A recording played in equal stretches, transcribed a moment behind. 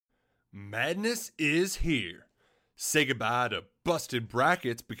Madness is here. Say goodbye to busted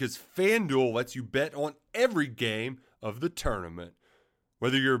brackets because FanDuel lets you bet on every game of the tournament.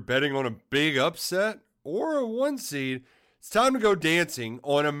 Whether you're betting on a big upset or a one seed, it's time to go dancing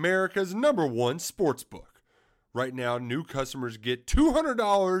on America's #1 sportsbook. Right now, new customers get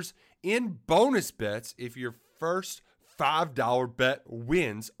 $200 in bonus bets if your first $5 bet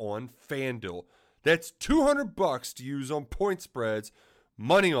wins on FanDuel. That's $200 to use on point spreads,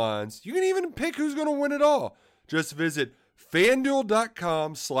 money lines. You can even pick who's going to win it all. Just visit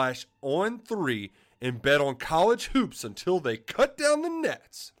FanDuel.com/on3 and bet on college hoops until they cut down the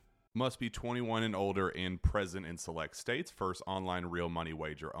nets. Must be 21 and older and present in select states. First online real money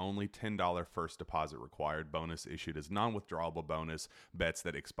wager only. $10 first deposit required. Bonus issued as non-withdrawable bonus. Bets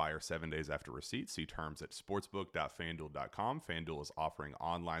that expire 7 days after receipt. See terms at sportsbook.fanduel.com. FanDuel is offering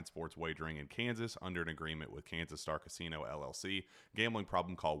online sports wagering in Kansas under an agreement with Kansas Star Casino, LLC. Gambling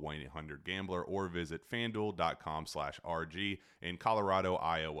problem? Call 1-800-GAMBLER or visit fanduel.com/RG in Colorado,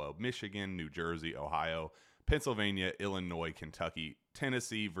 Iowa, Michigan, New Jersey, Ohio, Pennsylvania, Illinois, Kentucky,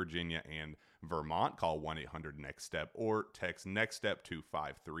 Tennessee, Virginia, and Vermont. Call 1-800-NEXT-STEP or text NEXT-STEP to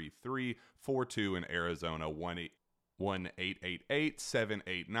 53342 in Arizona,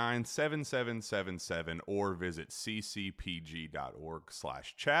 1-888-789-7777 or visit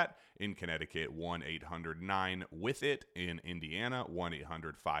ccpg.org/chat. In Connecticut, 1-800-9-WITH-IT. In Indiana,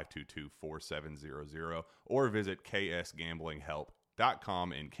 1-800-522-4700 or visit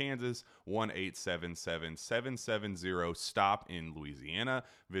ksgamblinghelp.com. In Kansas, 1-877-770-STOP in Louisiana.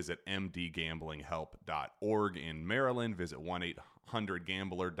 Visit mdgamblinghelp.org in Maryland. Visit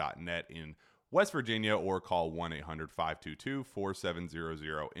 1-800-gambler.net in West Virginia or call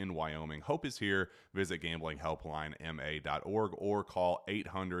 1-800-522-4700 in Wyoming. Hope is here. Visit gamblinghelplinema.org or call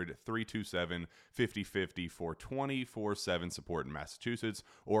 800-327-5050 for 24/7 support in Massachusetts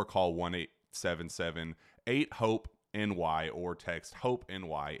or call 1-877-8-HOPE NY or text Hope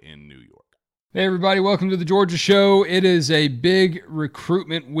NY in New York. Hey everybody, welcome to the Georgia Show. It is a big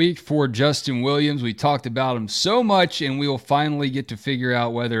recruitment week for Justin Williams. We talked about him so much, and we will finally get to figure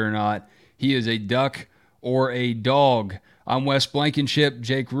out whether or not he is a duck or a dog. I'm Wes Blankenship,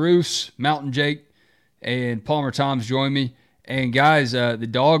 Jake Roos, Mountain Jake, and Palmer Toms join me. And guys, the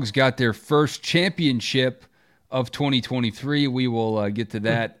Dogs got their first championship of 2023. We will get to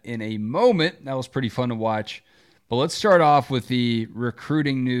that in a moment. That was pretty fun to watch. But let's start off with the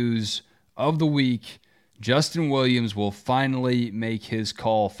recruiting news of the week. Justin Williams will finally make his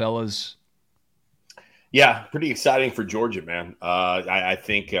call, fellas. Yeah, pretty exciting for Georgia, man. I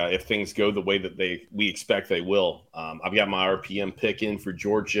think if things go the way that we expect they will, I've got my RPM pick in for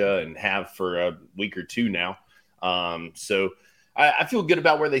Georgia and have for a week or two now. So I feel good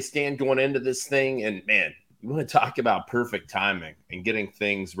about where they stand going into this thing. And, man, you want to talk about perfect timing and getting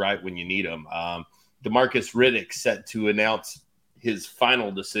things right when you need them. DeMarcus Riddick set to announce his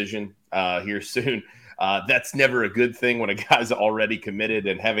final decision here soon. That's never a good thing when a guy's already committed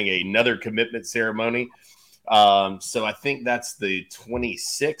and having another commitment ceremony. So I think that's the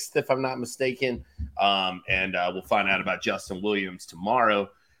 26th, if I'm not mistaken. And we'll find out about Justin Williams tomorrow.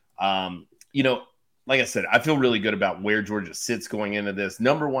 Like I said, I feel really good about where Georgia sits going into this.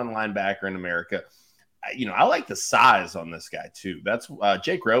 #1 linebacker in America. I like the size on this guy too. That's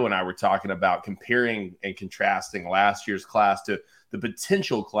Jake Rowe and I were talking about comparing and contrasting last year's class to the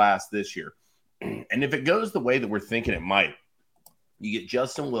potential class this year. And if it goes the way that we're thinking it might, you get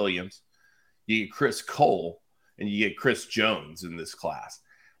Justin Williams, you get Chris Cole, and you get Chris Jones in this class.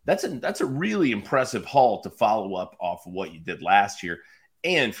 That's a really impressive haul to follow up off of what you did last year.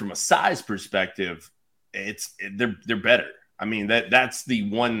 And from a size perspective, they're better. I mean, that's the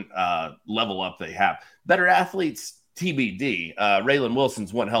one level up they have. Better athletes, TBD. Raylan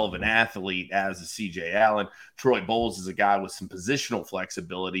Wilson's one hell of an athlete, as is CJ Allen. Troy Bowles is a guy with some positional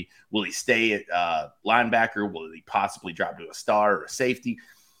flexibility. Will he stay at linebacker? Will he possibly drop to a star or a safety?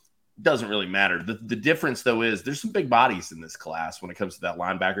 Doesn't really matter. The difference, though, is there's some big bodies in this class when it comes to that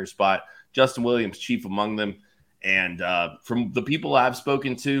linebacker spot. Justin Williams, chief among them. And from the people I've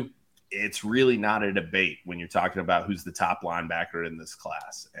spoken to, it's really not a debate when you're talking about who's the top linebacker in this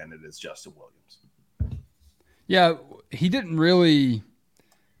class, and it is Justin Williams. Yeah, he didn't really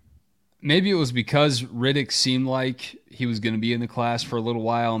 – maybe it was because Riddick seemed like he was going to be in the class for a little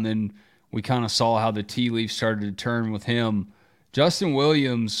while, and then we kind of saw how the tea leaf started to turn with him. Justin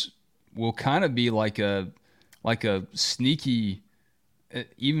Williams will kind of be like a sneaky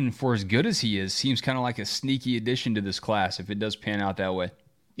 – even for as good as he is, seems kind of like a sneaky addition to this class if it does pan out that way.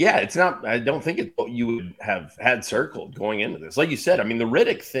 Yeah, it's not – I don't think it's what you would have had circled going into this. Like you said, I mean, the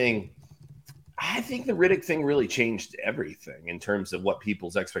Riddick thing – I think the Riddick thing really changed everything in terms of what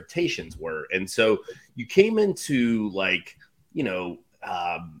people's expectations were. And so you came into like,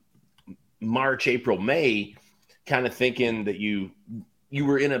 March, April, May, kind of thinking that you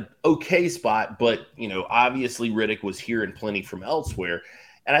were in a okay spot, but obviously Riddick was here and plenty from elsewhere.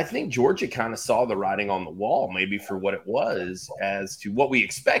 And I think Georgia kind of saw the writing on the wall, maybe for what it was, as to what we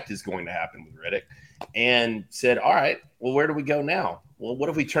expect is going to happen with Riddick, and said, all right, well, where do we go now? Well,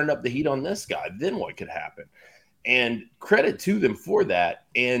 what if we turned up the heat on this guy? Then what could happen? And credit to them for that.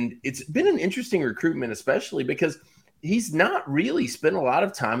 And it's been an interesting recruitment, especially because he's not really spent a lot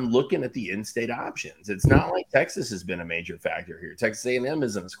of time looking at the in-state options. It's not like Texas has been a major factor here. Texas A&M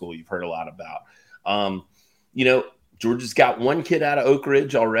isn't a school you've heard a lot about. Georgia's got one kid out of Oak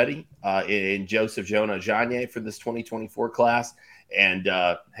Ridge already in Joseph Jonah Janye for this 2024 class. And,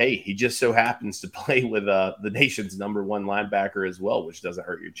 hey, he just so happens to play with the nation's number one linebacker as well, which doesn't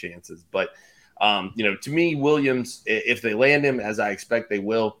hurt your chances. But, to me, Williams, if they land him, as I expect they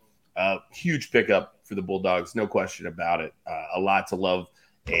will, huge pickup for the Bulldogs, no question about it. A lot to love.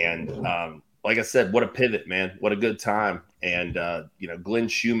 And like I said, what a pivot, man. What a good time. And, Glenn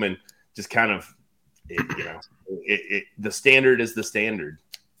Schumann just kind of, the standard is the standard.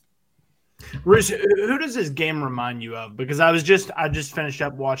 Bruce, who does this game remind you of? Because I just finished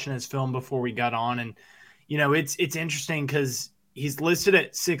up watching his film before we got on, and it's interesting because he's listed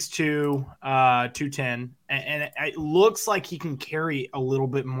at 6'2", 210, and it looks like he can carry a little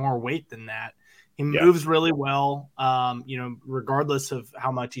bit more weight than that. He moves really well, regardless of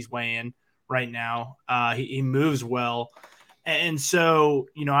how much he's weighing right now. He moves well. And so,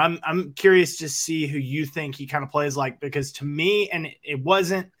 I'm curious to see who you think he kind of plays like, because to me, and it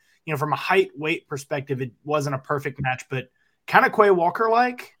wasn't, from a height weight perspective, it wasn't a perfect match, but kind of Quay Walker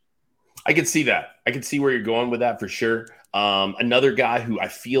like. I could see that. I could see where you're going with that for sure. Another guy who I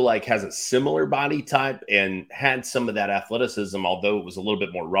feel like has a similar body type and had some of that athleticism, although it was a little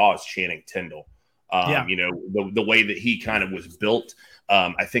bit more raw, is Channing Tindall. The way that he kind of was built,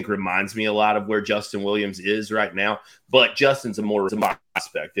 I think reminds me a lot of where Justin Williams is right now. But Justin's a more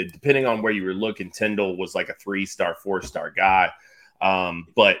prospect. Depending on where you were looking, Tindall was like a 3-star, 4-star guy.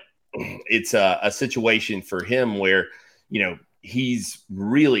 But it's a situation for him where, he's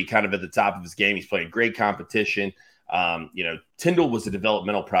really kind of at the top of his game. He's playing great competition. Tindall was a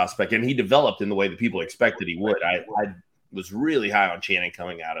developmental prospect, and he developed in the way that people expected he would. I was really high on Channing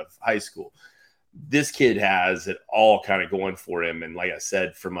coming out of high school. This kid has it all kind of going for him. And like I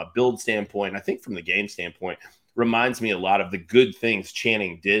said, from a build standpoint, I think from the game standpoint, reminds me a lot of the good things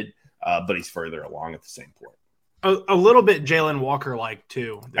Channing did, but he's further along at the same point. A little bit Jalen Walker-like,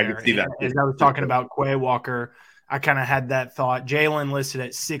 too. I can see that. As I was talking about Quay Walker, I kind of had that thought. Jalen listed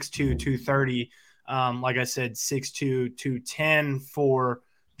at 6'2", 230. Like I said, 6'2", 210 for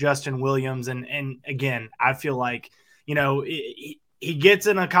Justin Williams. And again, I feel like, he gets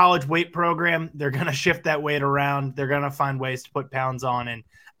in a college weight program. They're going to shift that weight around. They're going to find ways to put pounds on. And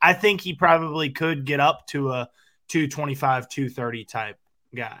I think he probably could get up to a 225, 230 type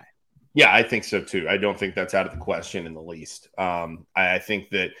guy. Yeah, I think so too. I don't think that's out of the question in the least. I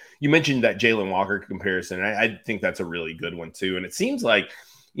think that you mentioned that Jalen Walker comparison. And I think that's a really good one too. And it seems like,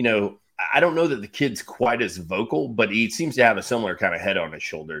 I don't know that the kid's quite as vocal, but he seems to have a similar kind of head on his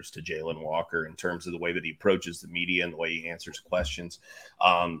shoulders to Jalen Walker in terms of the way that he approaches the media and the way he answers questions.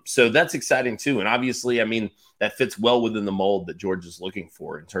 So that's exciting too. And obviously, that fits well within the mold that Georgia's looking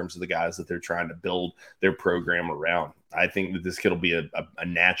for in terms of the guys that they're trying to build their program around. I think that this kid will be a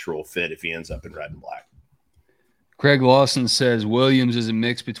natural fit if he ends up in red and black. Craig Lawson says Williams is a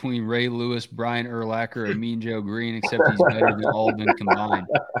mix between Ray Lewis, Brian Urlacher, and Mean Joe Green, except he's better than all of them combined.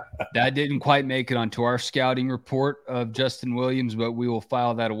 That didn't quite make it onto our scouting report of Justin Williams, but we will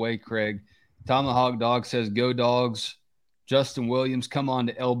file that away, Craig. Tomahawk Dog says, go Dogs. Justin Williams, come on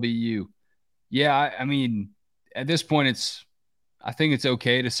to LBU. Yeah, at this point, I think it's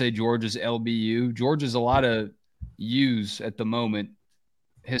okay to say Georgia's LBU. Georgia's a lot of U's at the moment.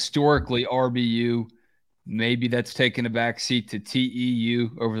 Historically, RBU. Maybe that's taken a back seat to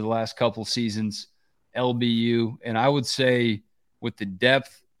TEU over the last couple seasons, LBU. And I would say with the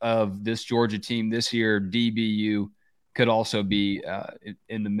depth of this Georgia team this year, DBU could also be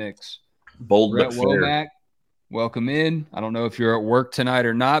in the mix. Bold Brett Womack, welcome in. I don't know if you're at work tonight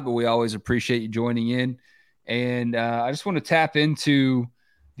or not, but we always appreciate you joining in. And I just want to tap into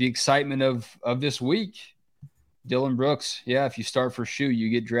the excitement of this week. Dylan Brooks, if you start for SHU, you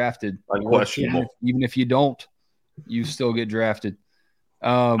get drafted. Unquestionable. Even if you don't, you still get drafted.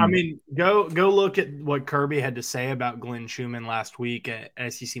 Go look at what Kirby had to say about Glenn Schumann last week at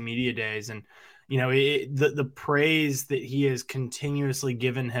SEC Media Days. And, the praise that he has continuously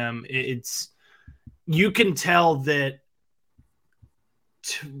given him, it's you can tell that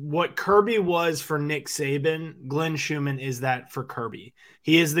what Kirby was for Nick Saban, Glenn Schumann is that for Kirby.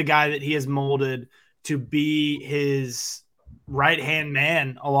 He is the guy that he has molded to be his right-hand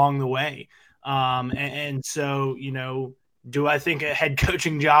man along the way. And so, do I think a head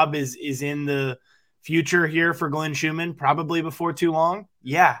coaching job is in the future here for Glenn Schumann? Probably before too long.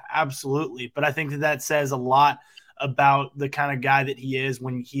 Yeah, absolutely. But I think that says a lot about the kind of guy that he is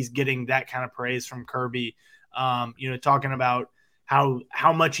when he's getting that kind of praise from Kirby. Talking about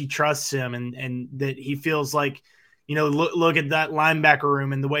how much he trusts him and that he feels like, look at that linebacker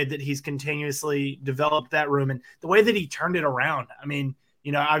room and the way that he's continuously developed that room and the way that he turned it around. I mean,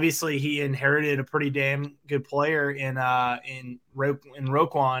 obviously he inherited a pretty damn good player in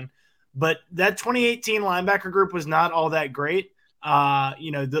Roquan, but that 2018 linebacker group was not all that great.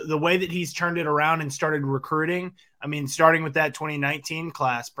 The way that he's turned it around and started recruiting, I mean, starting with that 2019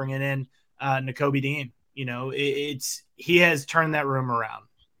 class, bringing in Nakobe Dean, he has turned that room around.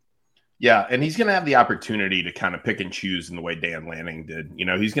 Yeah, and he's going to have the opportunity to kind of pick and choose in the way Dan Lanning did.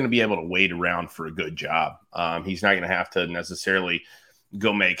 He's going to be able to wait around for a good job. He's not going to have to necessarily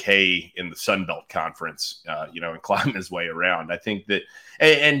go make hay in the Sun Belt Conference, and climb his way around. I think that,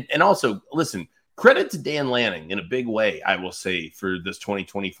 and also, listen, credit to Dan Lanning in a big way, I will say, for this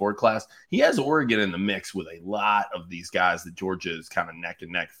 2024 class. He has Oregon in the mix with a lot of these guys that Georgia is kind of neck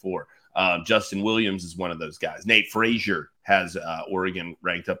and neck for. Justin Williams is one of those guys. Nate Frazier has Oregon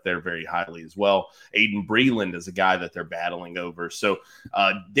ranked up there very highly as well. Aiden Breland is a guy that they're battling over. So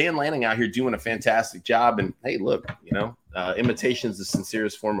Dan Lanning out here doing a fantastic job. And hey, look, imitation is the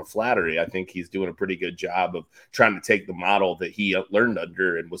sincerest form of flattery. I think he's doing a pretty good job of trying to take the model that he learned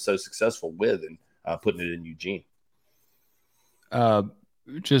under and was so successful with and putting it in Eugene.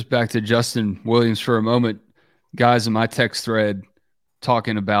 Just back to Justin Williams for a moment. Guys in my text thread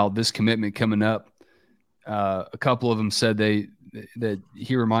talking about this commitment coming up. A couple of them said that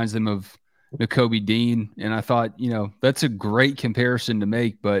he reminds them of Nakobe Dean, and I thought, that's a great comparison to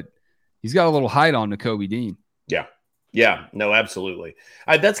make, but he's got a little height on Nakobe Dean. Yeah, no, absolutely.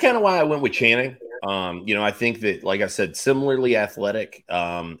 That's kind of why I went with Channing. I think that, like I said, similarly athletic,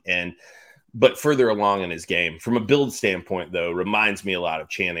 but further along in his game. From a build standpoint, though, reminds me a lot of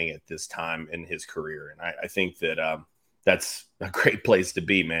Channing at this time in his career, and I think that that's a great place to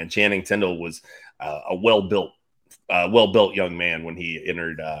be, man. Channing Tindall was a well-built young man when he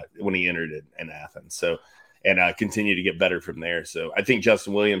entered in Athens. So, and continue to get better from there. So I think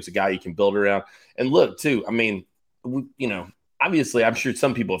Justin Williams, a guy you can build around. And look, too, I mean, obviously, I'm sure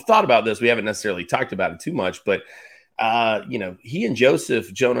some people have thought about this. We haven't necessarily talked about it too much, but he and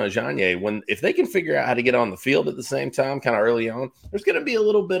Joseph Jonah Ajanye, if they can figure out how to get on the field at the same time, kind of early on, there's going to be a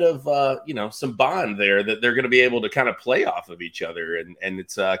little bit of, some bond there that they're going to be able to kind of play off of each other. And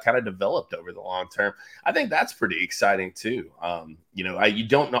it's kind of developed over the long term. I think that's pretty exciting too. You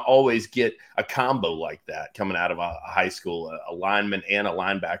don't always get a combo like that coming out of a high school, a lineman and a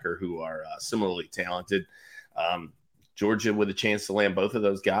linebacker who are similarly talented. Georgia with a chance to land both of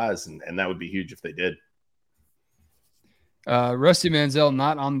those guys. And that would be huge if they did. Rusty Manziel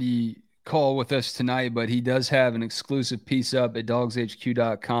not on the call with us tonight, but he does have an exclusive piece up at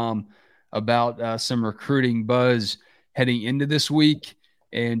dogshq.com about some recruiting buzz heading into this week.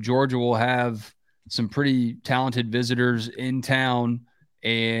 And Georgia will have some pretty talented visitors in town,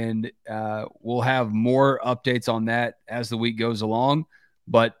 and we'll have more updates on that as the week goes along.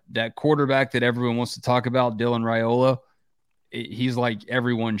 But that quarterback that everyone wants to talk about, Dylan Raiola, he's like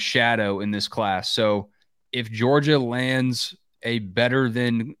everyone's shadow in this class. So if Georgia lands a better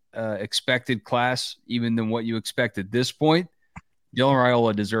than expected class, even than what you expect at this point, Dylan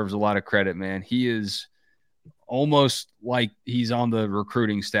Raiola deserves a lot of credit, man. He is almost like he's on the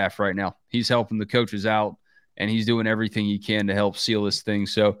recruiting staff right now. He's helping the coaches out, and he's doing everything he can to help seal this thing.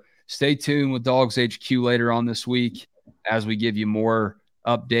 So stay tuned with Dogs HQ later on this week as we give you more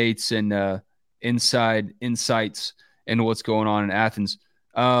updates and insights into what's going on in Athens.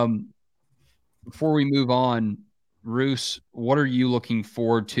 Before we move on, Roos, what are you looking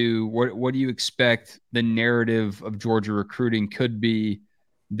forward to? What do you expect the narrative of Georgia recruiting could be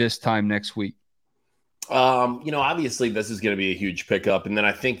this time next week? Obviously this is going to be a huge pickup. And then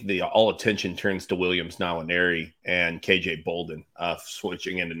I think all attention turns to Williams Nwaneri and KJ Bolden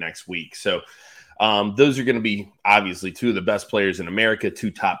switching into next week. So those are going to be obviously two of the best players in America,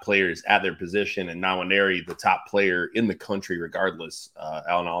 two top players at their position, and Nwaneri, the top player in the country, regardless,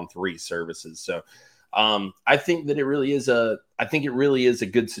 on three services. So I think that it really is a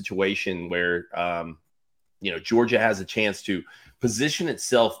good situation where, Georgia has a chance to position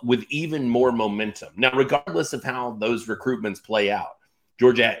itself with even more momentum. Now, regardless of how those recruitments play out,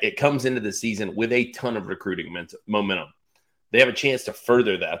 Georgia, it comes into the season with a ton of recruiting momentum. They have a chance to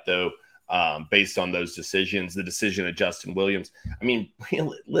further that, though, based on those decisions, the decision of Justin Williams. I mean,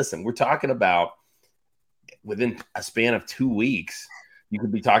 listen, we're talking about within a span of 2 weeks, you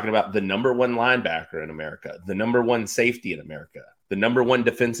could be talking about the number one linebacker in America, the number one safety in America, the number one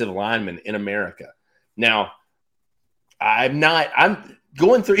defensive lineman in America. Now, I'm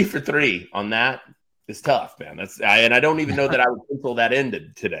going 3 for 3 on that. It's tough, man. And I don't even know that I would pencil that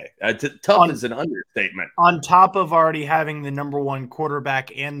ended today. Tough is an understatement. On top of already having the number one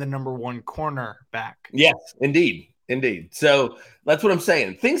quarterback and the number one cornerback. Yes, indeed. So that's what I'm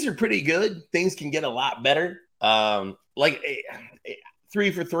saying. Things are pretty good. Things can get a lot better. 3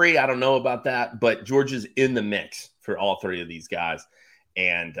 for 3, I don't know about that, but Georgia's in the mix for all 3 of these guys.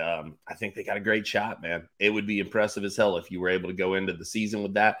 And I think they got a great shot, man. It would be impressive as hell if you were able to go into the season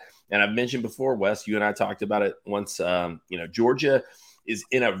with that. And I've mentioned before, Wes, you and I talked about it once. Georgia is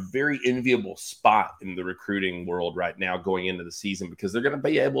in a very enviable spot in the recruiting world right now going into the season because they're going to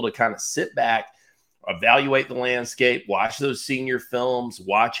be able to kind of sit back, evaluate the landscape, watch those senior films,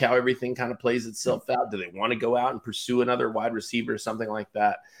 watch how everything kind of plays itself out. Do they want to go out and pursue another wide receiver or something like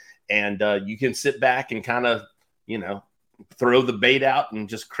that? And you can sit back and kind of, throw the bait out and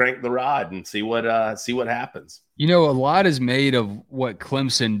just crank the rod and see what happens. A lot is made of what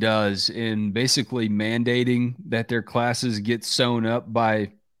Clemson does in basically mandating that their classes get sewn up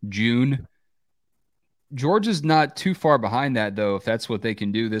by June. Georgia's not too far behind that, though, if that's what they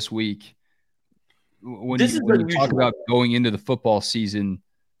can do this week. When you talk about going into the football season,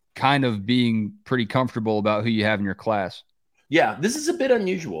 kind of being pretty comfortable about who you have in your class. Yeah, this is a bit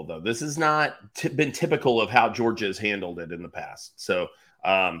unusual, though. This has not been typical of how Georgia has handled it in the past. So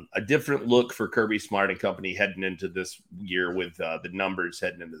a different look for Kirby Smart and company heading into this year with the numbers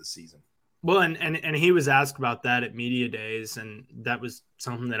heading into the season. Well, and he was asked about that at media days, and that was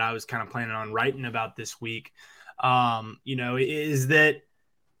something that I was kind of planning on writing about this week. Is that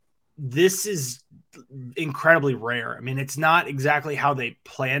this is incredibly rare. I mean, it's not exactly how they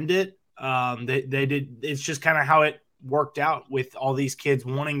planned it. They did. It's just kind of how it worked out with all these kids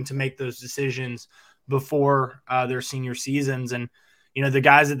wanting to make those decisions before their senior seasons. And, the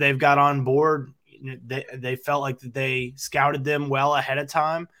guys that they've got on board, they felt like that they scouted them well ahead of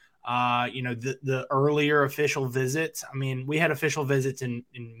time. The earlier official visits, I mean, we had official visits in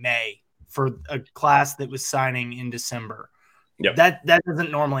May for a class that was signing in December. Yep. That doesn't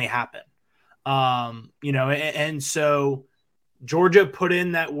normally happen. And so Georgia put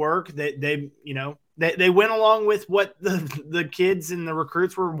in that work that they went along with what the kids and the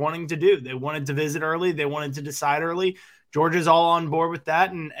recruits were wanting to do. They wanted to visit early. They wanted to decide early. Georgia's all on board with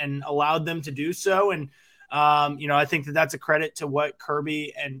that and allowed them to do so. And, I think that's a credit to what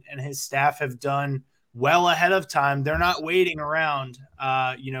Kirby and his staff have done well ahead of time. They're not waiting around,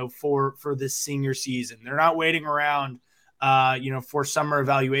 for this senior season. They're not waiting around, for summer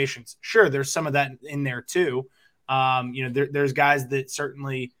evaluations. Sure, there's some of that in there too. There's guys that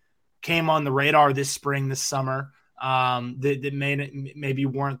certainly came on the radar this spring, this summer, that maybe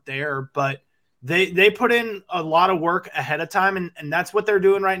weren't there, but they put in a lot of work ahead of time, and that's what they're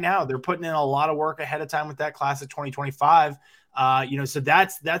doing right now. They're putting in a lot of work ahead of time with that class of 2025. So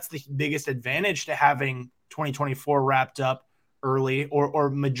that's the biggest advantage to having 2024 wrapped up early or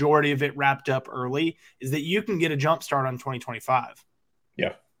majority of it wrapped up early is that you can get a jump start on 2025.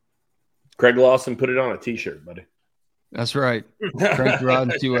 Yeah. Craig Lawson put it on a t-shirt, buddy. That's right. Crank the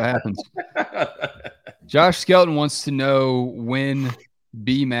rod and see what happens. Josh Skelton wants to know when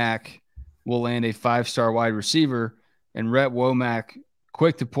BMAC will land a 5-star wide receiver, and Rhett Womack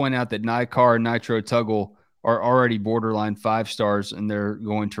quick to point out that Nikar and Nitro Tuggle are already borderline 5 stars, and they're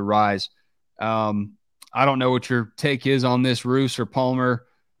going to rise. I don't know what your take is on this, Roos or Palmer.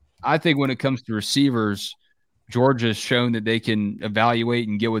 I think when it comes to receivers, Georgia's shown that they can evaluate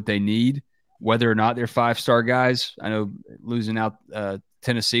and get what they need, whether or not they're 5-star guys. I know losing out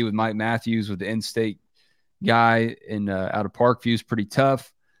Tennessee with Mike Matthews with the in-state guy and out of Parkview is pretty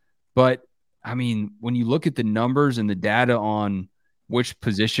tough. But, I mean, when you look at the numbers and the data on which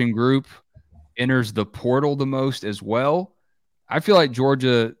position group enters the portal the most as well, I feel like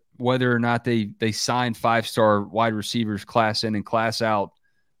Georgia, whether or not they sign 5-star wide receivers class in and class out,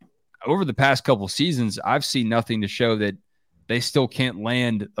 over the past couple seasons, I've seen nothing to show that they still can't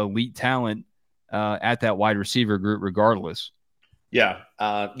land elite talent at that wide receiver group regardless. Yeah.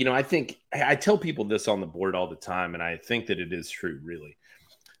 I think I tell people this on the board all the time, and I think that it is true, really.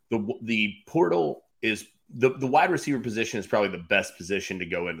 The portal is the wide receiver position is probably the best position to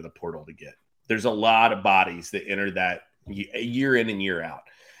go into the portal to get. There's a lot of bodies that enter that year in and year out.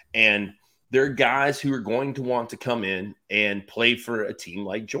 And there are guys who are going to want to come in and play for a team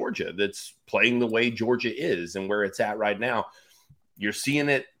like Georgia that's playing the way Georgia is and where it's at right now. You're seeing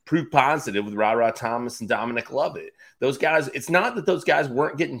it prove positive with Ra Thomas and Dominic Lovett. Those guys, it's not that those guys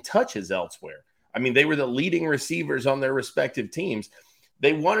weren't getting touches elsewhere. I mean, they were the leading receivers on their respective teams.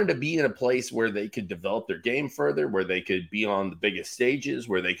 They wanted to be in a place where they could develop their game further, where they could be on the biggest stages,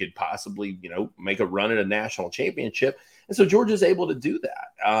 where they could possibly, make a run at a national championship. And so Georgia's able to do that.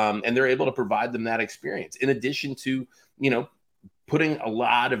 And they're able to provide them that experience in addition to, putting a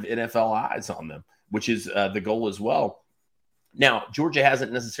lot of NFL eyes on them, which is the goal as well. Now, Georgia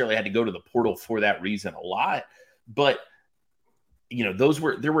hasn't necessarily had to go to the portal for that reason a lot, but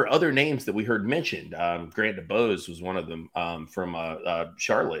there were other names that we heard mentioned. Grant DuBose was one of them from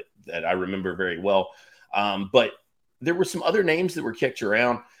Charlotte that I remember very well. But there were some other names that were kicked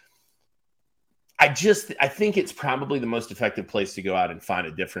around. I think it's probably the most effective place to go out and find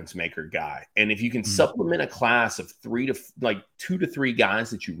a difference maker guy. And if you can supplement a class of 2 to 3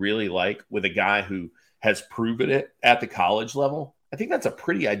 guys that you really like with a guy who has proven it at the college level, I think that's a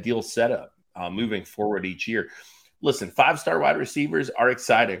pretty ideal setup moving forward each year. Listen, 5-star wide receivers are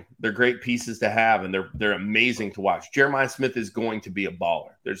exciting. They're great pieces to have, and they're amazing to watch. Jeremiah Smith is going to be a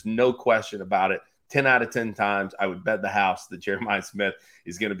baller. There's no question about it. 10 out of 10 times, I would bet the house that Jeremiah Smith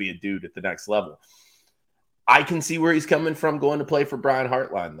is going to be a dude at the next level. I can see where he's coming from going to play for Brian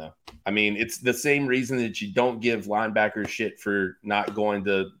Hartline, though. I mean, it's the same reason that you don't give linebackers shit for not going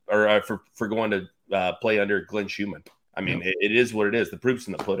to or for going to play under Glenn Schumann. I mean, it is what it is. The proof's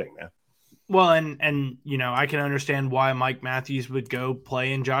in the pudding, man. Well, and I can understand why Mike Matthews would go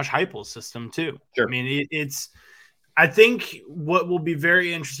play in Josh Heupel's system too. Sure. I mean, I think what will be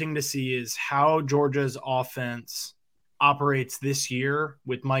very interesting to see is how Georgia's offense operates this year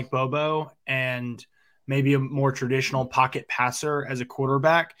with Mike Bobo and maybe a more traditional pocket passer as a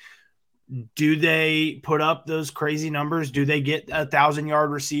quarterback. Do they put up those crazy numbers? Do they get a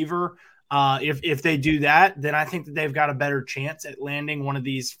 1,000-yard receiver? If they do that, then I think that they've got a better chance at landing one of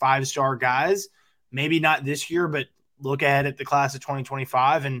these 5-star guys. Maybe not this year, but look ahead at the class of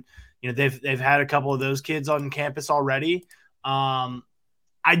 2025, and they've had a couple of those kids on campus already. I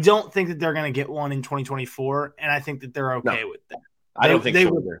don't think that they're going to get one in 2024, and I think that they're okay with that. I don't think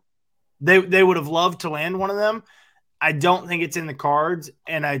so either. They would have loved to land one of them. I don't think it's in the cards,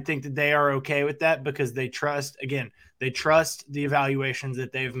 and I think that they are okay with that because they trust the evaluations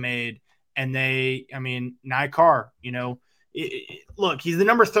that they've made. And Nye Carr, look, he's the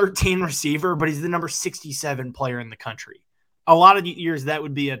number 13 receiver, but he's the number 67 player in the country. A lot of years that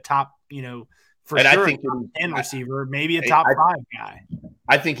would be a top, for and sure, I think top 10 receiver, maybe a top 5 guy.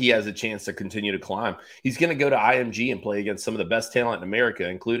 I think he has a chance to continue to climb. He's going to go to IMG and play against some of the best talent in America,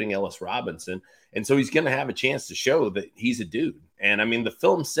 including Ellis Robinson. And so he's going to have a chance to show that he's a dude. And, the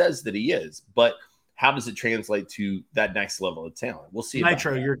film says that he is, but – how does it translate to that next level of talent? We'll see.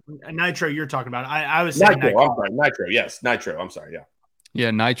 Nitro, you're talking about. I was saying Nitro. I'm sorry, Nitro. Yes, Nitro. I'm sorry. Yeah. Yeah,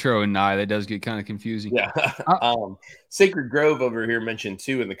 Nitro and Nye. That does get kind of confusing. Yeah. Sacred Grove over here mentioned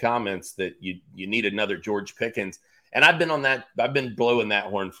too in the comments that you need another George Pickens, and I've been on that. I've been blowing that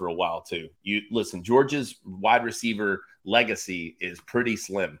horn for a while too. You listen, Georgia's wide receiver legacy is pretty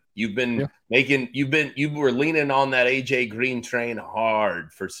slim. You were leaning on that AJ Green train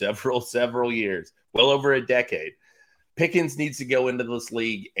hard for several years. Well over a decade. Pickens needs to go into this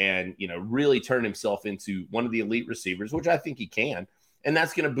league and, really turn himself into one of the elite receivers, which I think he can. And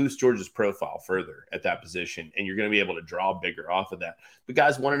that's going to boost Georgia's profile further at that position. And you're going to be able to draw bigger off of that. But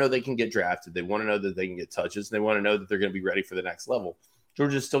guys want to know they can get drafted. They want to know that they can get touches. And they want to know that they're going to be ready for the next level.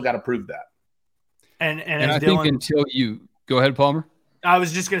 Georgia's still got to prove that. And I think until you go ahead, Palmer. I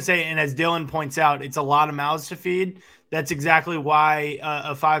was just going to say, and as Dylan points out, it's a lot of mouths to feed. That's exactly why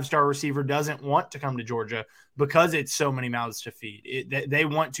a 5-star receiver doesn't want to come to Georgia, because it's so many mouths to feed. They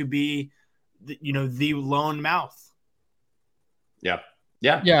want to be, the lone mouth. Yeah.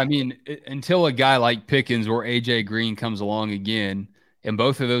 Yeah. Until a guy like Pickens or AJ Green comes along again, and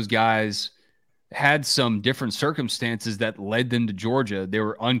both of those guys had some different circumstances that led them to Georgia. They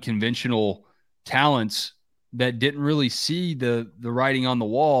were unconventional talents that didn't really see the writing on the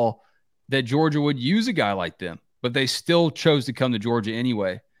wall that Georgia would use a guy like them. But they still chose to come to Georgia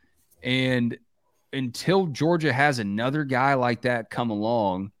anyway. And until Georgia has another guy like that come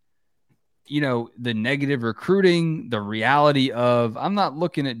along, the negative recruiting, the reality of I'm not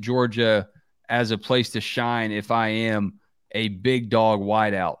looking at Georgia as a place to shine if I am a big dog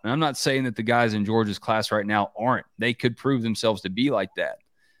wideout. And I'm not saying that the guys in Georgia's class right now aren't. They could prove themselves to be like that.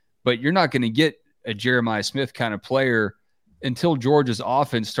 But you're not going to get a Jeremiah Smith kind of player until Georgia's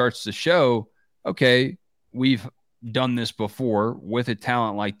offense starts to show, okay, we've done this before with a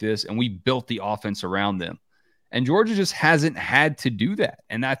talent like this, and we built the offense around them. And Georgia just hasn't had to do that.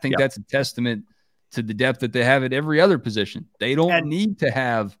 And I think that's a testament to the depth that they have at every other position. They don't need to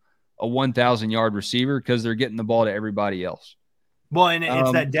have a 1,000-yard receiver because they're getting the ball to everybody else. Well, and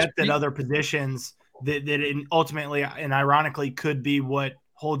it's that depth at other positions that ultimately and ironically could be what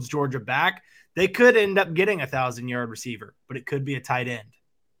holds Georgia back. They could end up getting a 1,000-yard receiver, but it could be a tight end.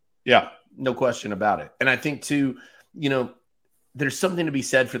 Yeah, no question about it. And I think too, there's something to be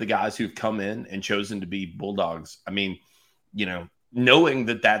said for the guys who've come in and chosen to be Bulldogs. I mean, knowing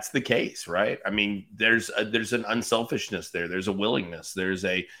that that's the case, right? I mean, there's an unselfishness there. There's a willingness.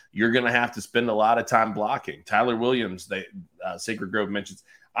 You're going to have to spend a lot of time blocking. Tyler Williams, Sacred Grove mentions,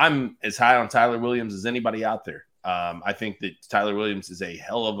 I'm as high on Tyler Williams as anybody out there. I think that Tyler Williams is a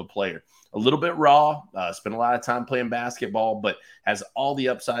hell of a player. A little bit raw, spent a lot of time playing basketball, but has all the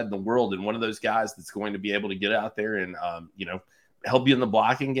upside in the world. And one of those guys that's going to be able to get out there and, help you in the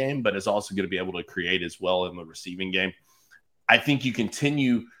blocking game, but is also going to be able to create as well in the receiving game. I think you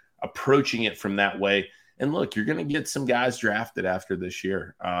continue approaching it from that way. And look, you're going to get some guys drafted after this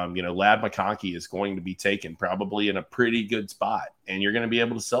year. Ladd McConkey is going to be taken probably in a pretty good spot, and you're going to be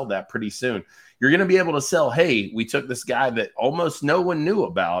able to sell that pretty soon. You're going to be able to sell, hey, we took this guy that almost no one knew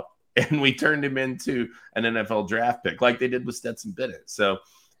about, and we turned him into an NFL draft pick like they did with Stetson Bennett. So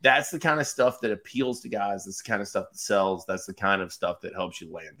that's the kind of stuff that appeals to guys. That's the kind of stuff that sells. That's the kind of stuff that helps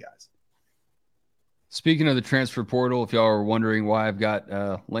you land guys. Speaking of the transfer portal, if y'all are wondering why I've got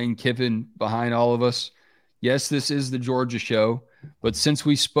Lane Kiffin behind all of us, yes, this is the Georgia show, but since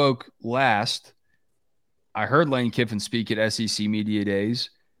we spoke last, I heard Lane Kiffin speak at SEC Media Days,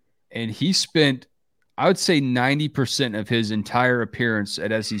 and he spent, I would say 90% of his entire appearance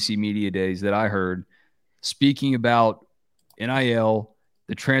at SEC Media Days that I heard speaking about NIL,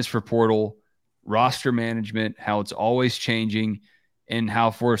 the transfer portal, roster management, how it's always changing, and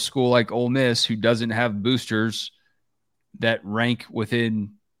how for a school like Ole Miss, who doesn't have boosters that rank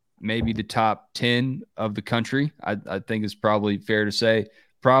within maybe the top 10 of the country, I think it's probably fair to say,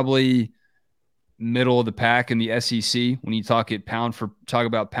 probably middle of the pack in the SEC when you talk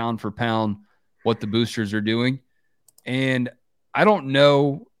about pound for pound what the boosters are doing. And I don't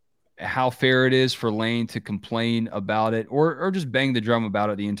know how fair it is for Lane to complain about it or just bang the drum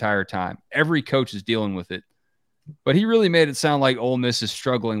about it the entire time. Every coach is dealing with it. But he really made it sound like Ole Miss is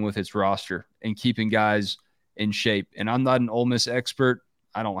struggling with its roster and keeping guys in shape. And I'm not an Ole Miss expert.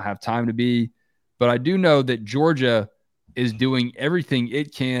 I don't have time to be. But I do know that Georgia is doing everything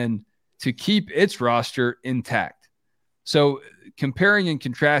it can to keep its roster intact. So comparing and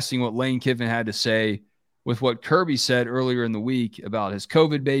contrasting what Lane Kiffin had to say with what Kirby said earlier in the week about his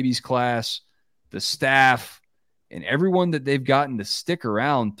COVID babies class, the staff, and everyone that they've gotten to stick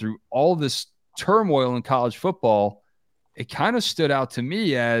around through all this turmoil in college football, it kind of stood out to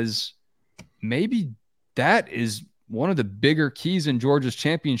me as maybe that is one of the bigger keys in Georgia's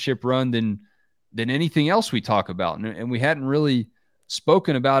championship run than anything else we talk about. And we hadn't really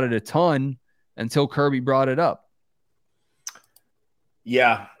spoken about it a ton until Kirby brought it up.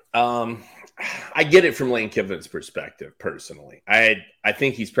 Yeah. I get it from Lane Kiffin's perspective, personally. I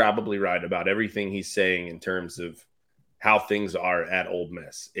think he's probably right about everything he's saying in terms of how things are at Ole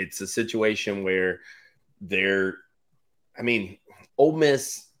Miss. It's a situation where Ole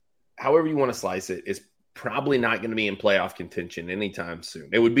Miss, however you want to slice it, is probably not going to be in playoff contention anytime soon.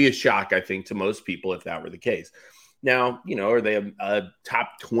 It would be a shock, I think, to most people if that were the case. Now, are they a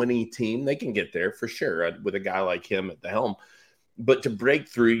top 20 team? They can get there for sure with a guy like him at the helm. But to break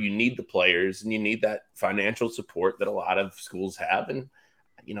through, you need the players and you need that financial support that a lot of schools have. And,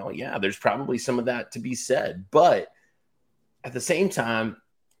 there's probably some of that to be said. But at the same time,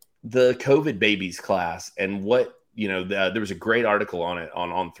 the COVID babies class and what, there was a great article on it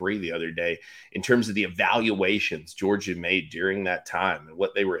on 3 the other day in terms of the evaluations Georgia made during that time and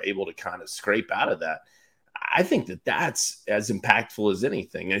what they were able to kind of scrape out of that. I think that that's as impactful as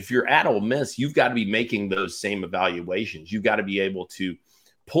anything. And if you're at Ole Miss, you've got to be making those same evaluations. You've got to be able to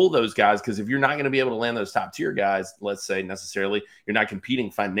pull those guys, because if you're not going to be able to land those top tier guys, let's say necessarily you're not competing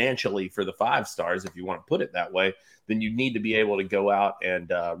financially for the 5 stars, if you want to put it that way, then you need to be able to go out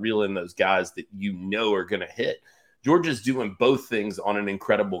and reel in those guys that are going to hit. Georgia's doing both things on an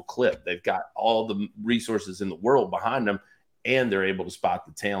incredible clip. They've got all the resources in the world behind them, and they're able to spot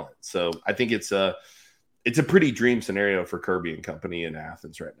the talent. So I think it's a pretty dream scenario for Kirby and company in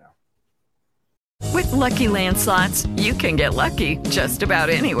Athens right now. With Lucky Land Slots, you can get lucky just about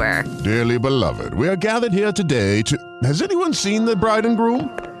anywhere. Dearly beloved, we are gathered here today to... Has anyone seen the bride and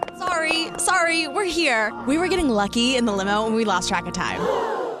groom? Sorry, we're here. We were getting lucky in the limo and we lost track of time.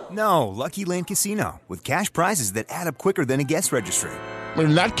 No, Lucky Land Casino, with cash prizes that add up quicker than a guest registry.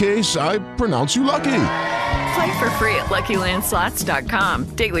 In that case, I pronounce you lucky. Play for free at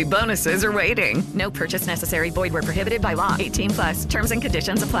LuckyLandSlots.com. Daily bonuses are waiting. No purchase necessary. Void where prohibited by law. 18+. Terms and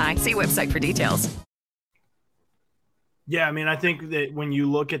conditions apply. See website for details. Yeah, I mean, I think that when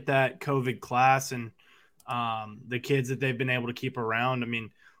you look at that COVID class and the kids that they've been able to keep around, I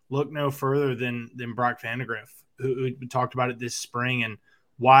mean, look no further than Brock Vandagriff, who talked about it this spring. And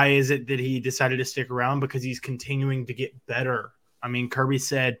why is it that he decided to stick around? Because he's continuing to get better. I mean, Kirby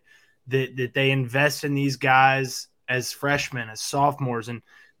said that they invest in these guys as freshmen, as sophomores, and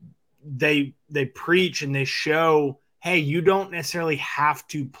they preach and they show, hey, you don't necessarily have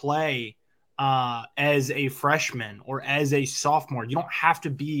to play as a freshman or as a sophomore. You don't have to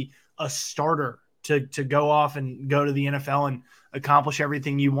be a starter to go off and go to the NFL and accomplish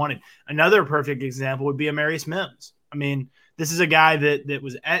everything you wanted. Another perfect example would be Amarius Mims. I mean, this is a guy that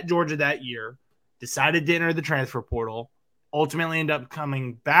was at Georgia that year, decided to enter the transfer portal, ultimately ended up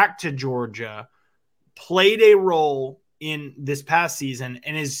coming back to Georgia, played a role in this past season,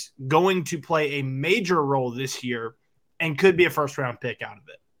 and is going to play a major role this year and could be a first-round pick out of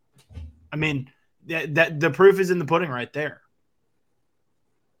it. I mean, that the proof is in the pudding right there.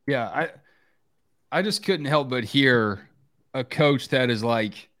 Yeah, I just couldn't help but hear a coach that is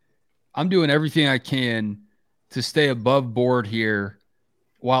like, I'm doing everything I can to stay above board here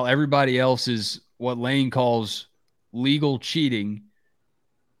while everybody else is what Lane calls legal cheating.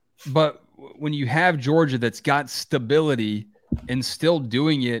 But when you have Georgia that's got stability and still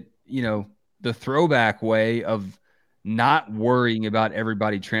doing it, you know, the throwback way of not worrying about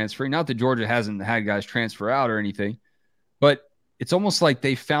everybody transferring, not that Georgia hasn't had guys transfer out or anything, but it's almost like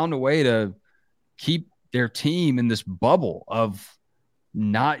they found a way to keep their team in this bubble of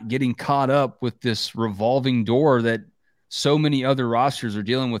not getting caught up with this revolving door that so many other rosters are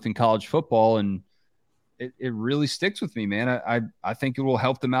dealing with in college football. And it really sticks with me, man. I think it will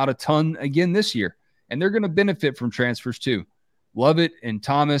help them out a ton again this year. And they're going to benefit from transfers too. Lovett and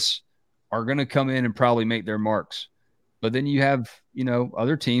Thomas are going to come in and probably make their marks. But then you have, you know,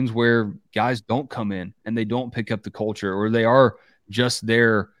 other teams where guys don't come in and they don't pick up the culture, or they are just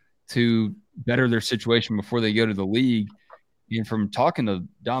there to better their situation before they go to the league. And from talking to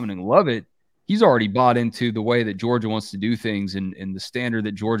Dominic Lovett, he's already bought into the way that Georgia wants to do things and the standard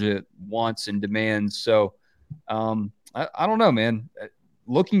that Georgia wants and demands. So I don't know, man.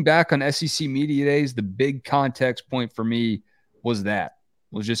 Looking back on SEC Media Days, the big context point for me was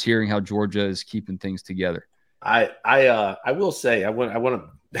just hearing how Georgia is keeping things together. I will say I want to.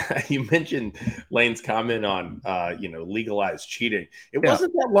 You mentioned Lane's comment on legalized cheating. It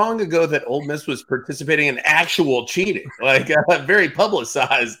wasn't that long ago that Ole Miss was participating in actual cheating, like very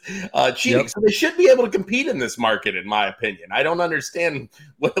publicized cheating. Yep. So they should be able to compete in this market, in my opinion. I don't understand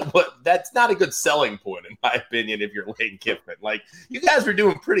what that's not a good selling point, in my opinion. If you're Lane Kiffin, like, you guys were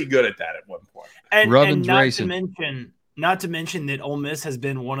doing pretty good at that at one point. And not to mention that Ole Miss has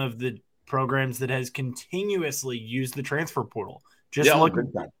been one of the programs that has continuously used the transfer portal. Just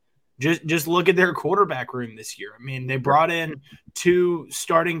look at their quarterback room this year. I mean, they brought in 2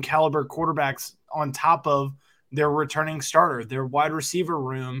 starting caliber quarterbacks on top of their returning starter. Their wide receiver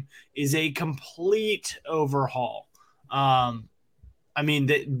room is a complete overhaul. I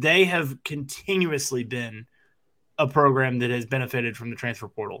mean, they have continuously been a program that has benefited from the transfer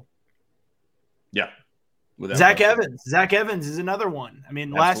portal. Yeah. Zach Evans is another one. I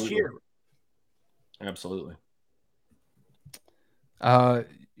mean, last year. Absolutely.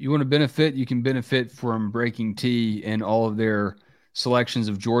 You want to benefit, you can benefit from Breaking T and all of their selections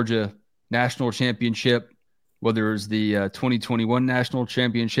of Georgia national championship, whether it's the 2021 national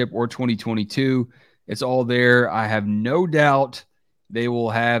championship or 2022. It's all there. I have no doubt they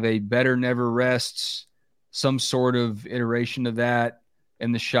will have a Better Never Rests, some sort of iteration of that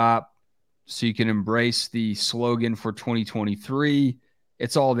in the shop, so you can embrace the slogan for 2023.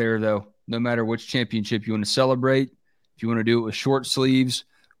 It's all there, though, no matter which championship you want to celebrate. If you want to do it with short sleeves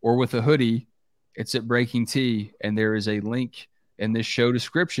or with a hoodie, it's at Breaking T, and there is a link in this show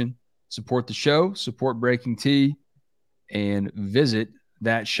description. Support the show, support Breaking T, and visit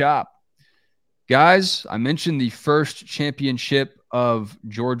that shop. Guys, I mentioned the first championship of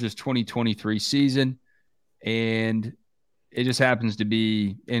Georgia's 2023 season, and it just happens to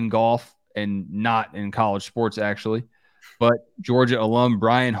be in golf and not in college sports, actually. But Georgia alum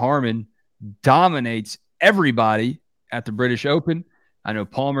Brian Harman dominates everybody at the British Open. I know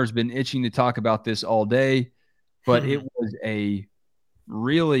Palmer's been itching to talk about this all day, but it was a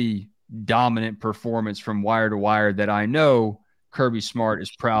really dominant performance from wire to wire that I know Kirby Smart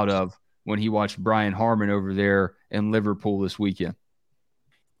is proud of when he watched Brian Harman over there in Liverpool this weekend.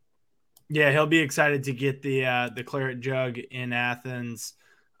 Yeah, he'll be excited to get the claret jug in Athens.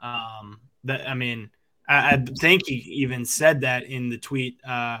 I think he even said that in the tweet.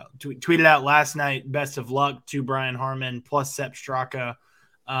 Tweeted out last night. Best of luck to Brian Harman plus Sepp Straka,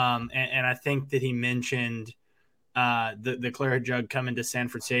 and I think that he mentioned the claret jug coming to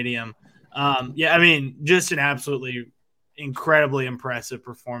Sanford Stadium. Just an absolutely incredibly impressive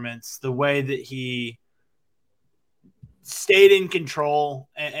performance. The way that he stayed in control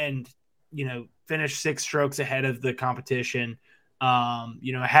and finished 6 strokes ahead of the competition.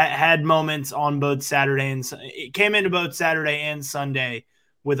 Had moments on both Saturday and it came into both Saturday and Sunday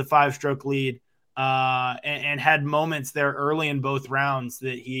with a 5-stroke lead, and had moments there early in both rounds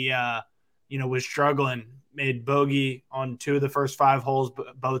that he, was struggling, made bogey on 2 of the first 5 holes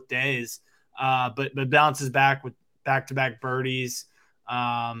both days, but bounces back with back-to-back birdies,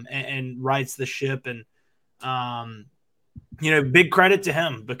 and rights the ship. And, big credit to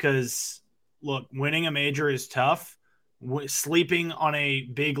him because, look, winning a major is tough. Sleeping on a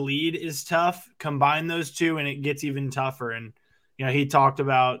big lead is tough. Combine those two and it gets even tougher. And, he talked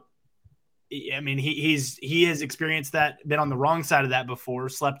about, he has experienced that, been on the wrong side of that before,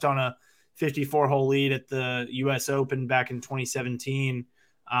 slept on a 54-hole lead at the US Open back in 2017.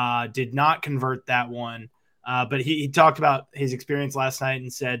 Did not convert that one. But he talked about his experience last night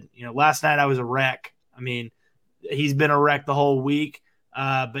and said, last night I was a wreck. He's been a wreck the whole week.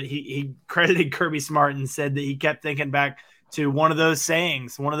 But he credited Kirby Smart and said that he kept thinking back to one of those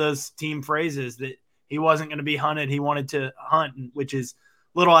sayings, one of those team phrases, that he wasn't going to be hunted. He wanted to hunt, which is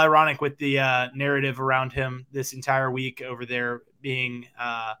a little ironic with the narrative around him this entire week over there being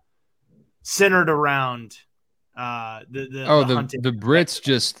centered around the hunting. The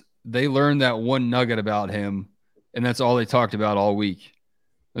Brits they learned that one nugget about him, and that's all they talked about all week,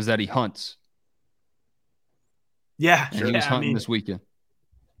 was that he hunts. Yeah, and he was hunting this weekend.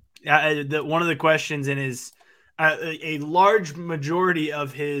 One of the questions in his a large majority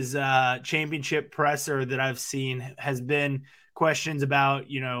of his championship presser that I've seen has been questions about,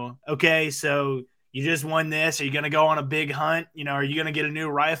 okay, so you just won this. Are you going to go on a big hunt? Are you going to get a new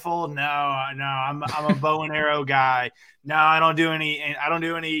rifle? No, I'm a bow and arrow guy. No, I don't do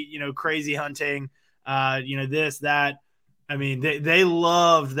any crazy hunting. This, that. They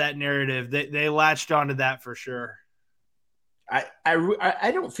loved that narrative. They latched onto that for sure.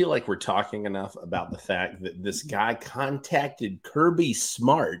 I don't feel like we're talking enough about the fact that this guy contacted Kirby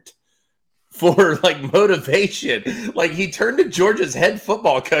Smart for motivation. He turned to Georgia's head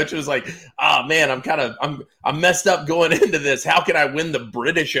football coach and was like, "Oh man, I'm messed up going into this. How can I win the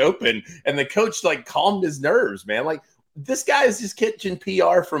British Open?" And the coach calmed his nerves, man. This guy is just catching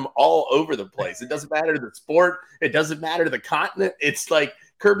PR from all over the place. It doesn't matter the sport. It doesn't matter the continent. It's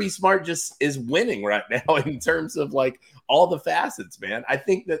Kirby Smart just is winning right now in terms of all the facets, man. I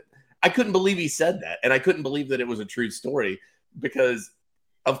think that I couldn't believe he said that. And I couldn't believe that it was a true story because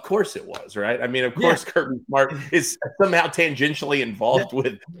of course it was, right? Of course Kirby Smart is somehow tangentially involved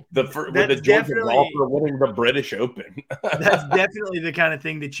with the Georgia golfer winning the British Open. That's definitely the kind of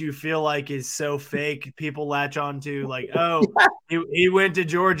thing that you feel like is so fake. People latch on to he went to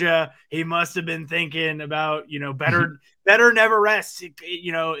Georgia. He must have been thinking about, better never rest.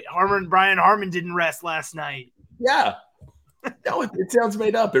 Brian Harman didn't rest last night. Yeah. No, it sounds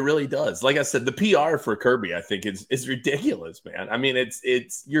made up. It really does. Like I said, the PR for Kirby, I think, is ridiculous, man.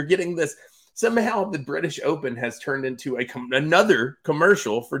 It's you're getting this. Somehow the British Open has turned into another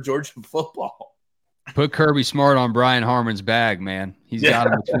commercial for Georgia football. Put Kirby Smart on Brian Harman's bag, man. He's got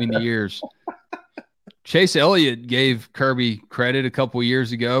him between the ears. Chase Elliott gave Kirby credit a couple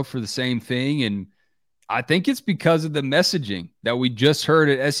years ago for the same thing, and I think it's because of the messaging that we just heard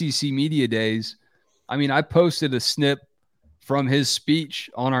at SEC Media Days. I posted a snip from his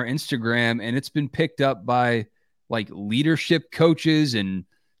speech on our Instagram, and it's been picked up by leadership coaches and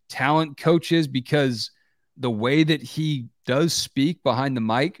talent coaches because the way that he does speak behind the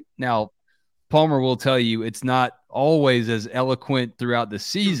mic. Now, Palmer will tell you it's not always as eloquent throughout the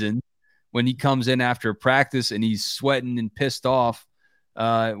season when he comes in after practice and he's sweating and pissed off,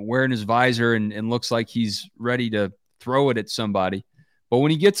 wearing his visor and looks like he's ready to throw it at somebody. But when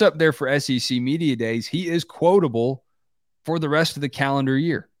he gets up there for SEC Media Days, he is quotable for the rest of the calendar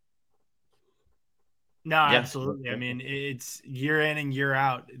year. No, absolutely. It's year in and year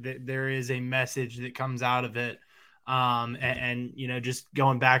out. There is a message that comes out of it. Just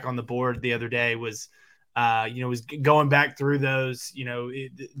going back on the board the other day was going back through those,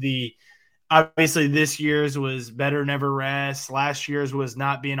 obviously this year's was better never rest. Last year's was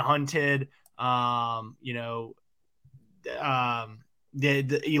not being hunted. The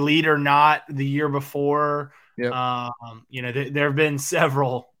elite or not the year before. Yep. There have been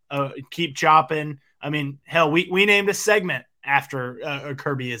several keep chopping. I mean, hell, we named a segment after a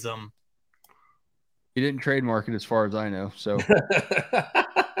Kirbyism. He didn't trademark it as far as I know. So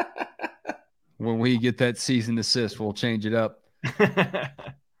when we get that cease and desist, we'll change it up.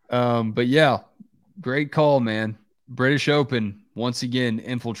 But yeah, great call, man. British Open, once again,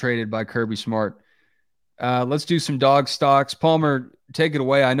 infiltrated by Kirby Smart. Let's do some dog stocks. Palmer, take it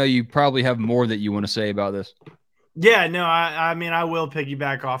away. I know you probably have more that you want to say about this. Yeah, no, I mean, I will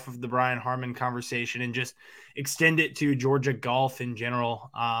piggyback off of the Brian Harman conversation and just extend it to Georgia golf in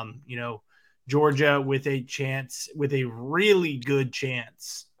general. Georgia with a really good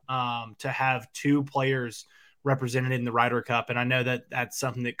chance to have 2 players represented in the Ryder Cup. And I know that that's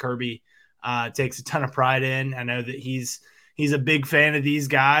something that Kirby takes a ton of pride in. I know that he's a big fan of these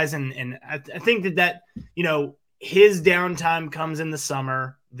guys. And I think that, his downtime comes in the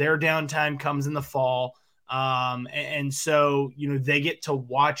summer, their downtime comes in the fall. And so, they get to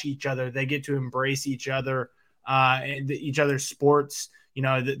watch each other. They get to embrace each other, each other's sports.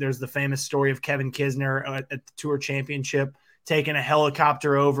 There's the famous story of Kevin Kisner at the Tour Championship taking a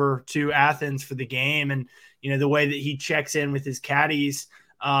helicopter over to Athens for the game. And, the way that he checks in with his caddies,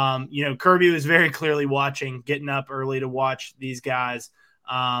 Kirby was very clearly watching, getting up early to watch these guys.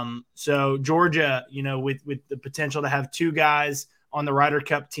 So Georgia, with the potential to have 2 guys on the Ryder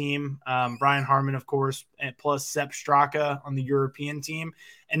Cup team, Brian Harman, of course, and plus Sepp Straka on the European team.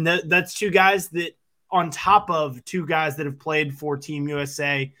 And that's 2 guys that, on top of 2 guys that have played for Team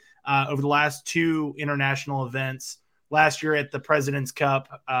USA over the last 2 international events. Last year at the President's Cup,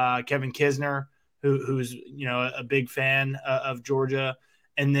 Kevin Kisner, who's a big fan of Georgia,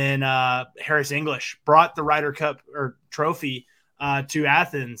 and then Harris English brought the Ryder Cup or trophy to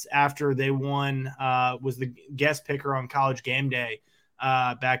Athens after they won. Was the guest picker on College Game Day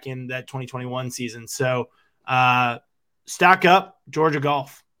back in that 2021 season. So stock up, Georgia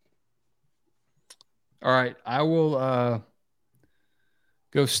golf. All right, I will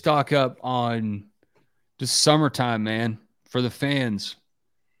go stock up on just summertime, man, for the fans.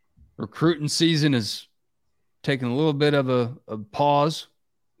 Recruiting season is taking a little bit of a pause,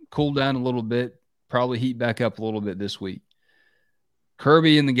 cool down a little bit, probably heat back up a little bit this week.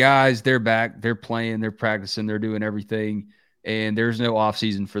 Kirby and the guys, they're back, they're playing, they're practicing, they're doing everything, and there's no off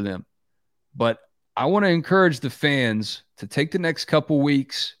season for them. But I want to encourage the fans to take the next couple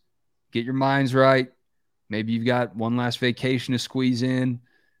weeks, get your minds right. Maybe you've got one last vacation to squeeze in,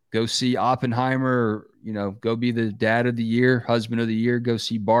 go see Oppenheimer, or, go be the dad of the year, husband of the year, go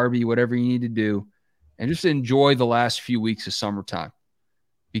see Barbie, whatever you need to do, and just enjoy the last few weeks of summertime,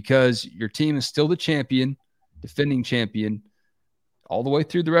 because your team is still the champion, defending champion, all the way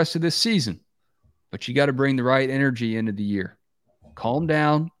through the rest of this season. But you got to bring the right energy into the year. Calm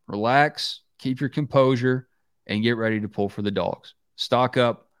down, relax, keep your composure, and get ready to pull for the dogs. Stock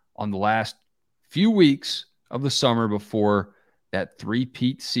up on the last few weeks of the summer before that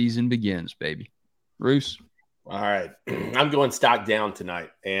 3-peat season begins, baby. Bruce? All right. I'm going stock down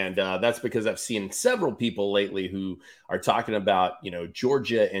tonight. And that's because I've seen several people lately who are talking about,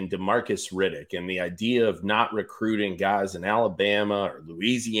 Georgia and DeMarcus Riddick and the idea of not recruiting guys in Alabama or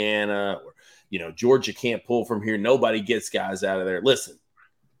Louisiana or, Georgia can't pull from here. Nobody gets guys out of there. Listen,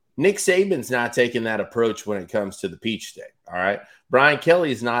 Nick Saban's not taking that approach when it comes to the Peach State. All right. Brian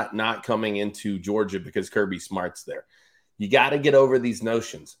Kelly's not coming into Georgia because Kirby Smart's there. You got to get over these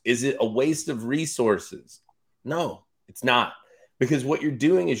notions. Is it a waste of resources? No, it's not. Because what you're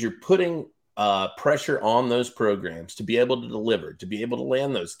doing is you're putting pressure on those programs to be able to deliver, to be able to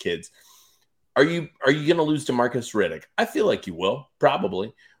land those kids. Are you going to lose to Marcus Riddick? I feel like you will,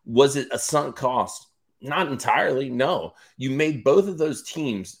 probably. Was it a sunk cost? Not entirely, no. You made both of those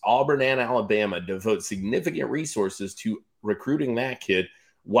teams, Auburn and Alabama, devote significant resources to recruiting that kid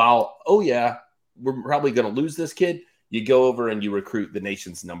while, we're probably going to lose this kid. You go over and you recruit the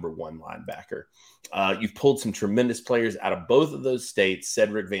nation's #1 linebacker. You've pulled some tremendous players out of both of those states.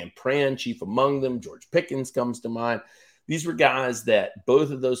 Cedric Van Pran, chief among them. George Pickens comes to mind. These were guys that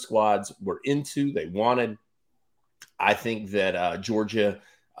both of those squads were into, they wanted. I think that Georgia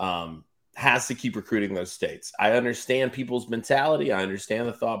has to keep recruiting those states. I understand people's mentality. I understand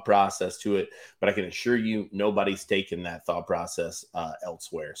the thought process to it, but I can assure you nobody's taken that thought process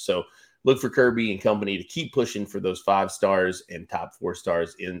elsewhere. So look for Kirby and company to keep pushing for those 5 stars and top 4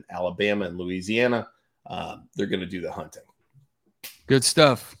 stars in Alabama and Louisiana. They're going to do the hunting. Good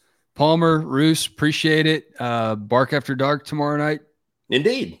stuff. Palmer, Roos, appreciate it. Bark After Dark tomorrow night.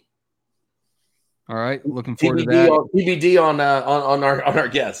 Indeed. All right, looking forward to that. TBD on our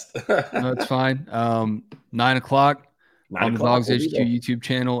guest. No, that's fine. 9 o'clock on the Dogs HQ YouTube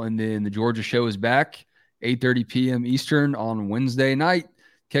channel, and then the Georgia show is back 8:30 p.m. Eastern on Wednesday night.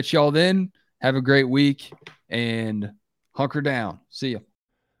 Catch y'all then. Have a great week and hunker down. See ya.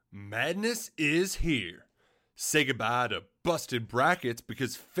 Madness is here. Say goodbye to busted brackets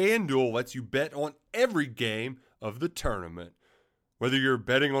because FanDuel lets you bet on every game of the tournament. Whether you're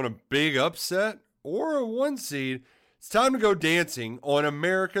betting on a big upset or a 1 seed, it's time to go dancing on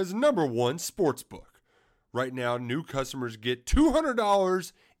America's #1 sportsbook. Right now, new customers get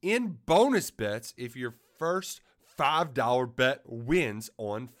 $200 in bonus bets if your first $5 bet wins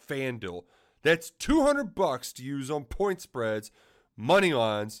on FanDuel. That's $200 to use on point spreads, money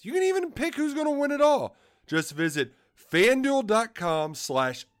lines. You can even pick who's going to win it all. Just visit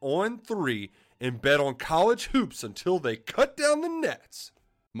FanDuel.com/on3 and bet on college hoops until they cut down the nets.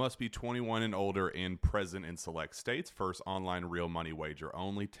 Must be 21 and older and present in select states. First online real money wager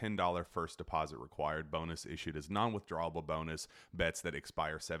only. $10 first deposit required. Bonus issued as non-withdrawable bonus. Bets that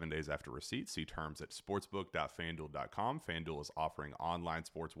expire 7 days after receipt. See terms at sportsbook.fanduel.com. FanDuel is offering online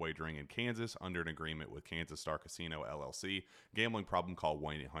sports wagering in Kansas under an agreement with Kansas Star Casino, LLC. Gambling problem? Call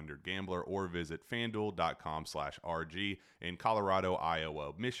 1-800-GAMBLER or visit fanduel.com/RG in Colorado,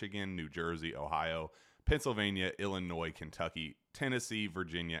 Iowa, Michigan, New Jersey, Ohio, Pennsylvania, Illinois, Kentucky, Tennessee,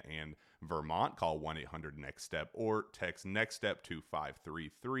 Virginia, and Vermont. Call 1-800-NEXT-STEP or text NEXT-STEP to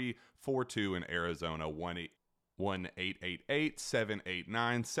 53342 in Arizona,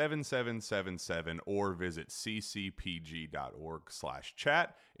 1-888-789-7777 or visit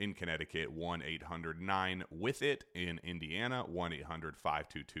ccpg.org/chat. In Connecticut, 1-800-9-WITH-IT. In Indiana,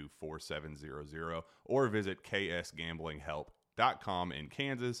 1-800-522-4700 or visit ksgamblinghelp.com. In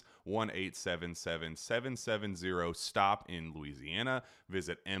Kansas, 1-877-770-STOP in Louisiana.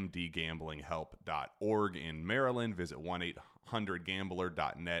 Visit mdgamblinghelp.org in Maryland. Visit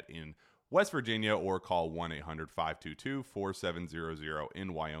 1-800-gambler.net in West Virginia or call 1-800-522-4700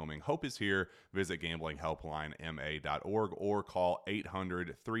 in Wyoming. Hope is here. Visit gamblinghelplinema.org or call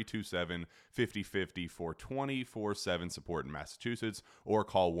 800-327-5050 for 24/7 support in Massachusetts or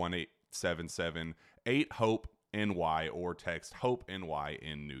call 1-877-8-HOPE NY or text HOPE NY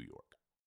in New York.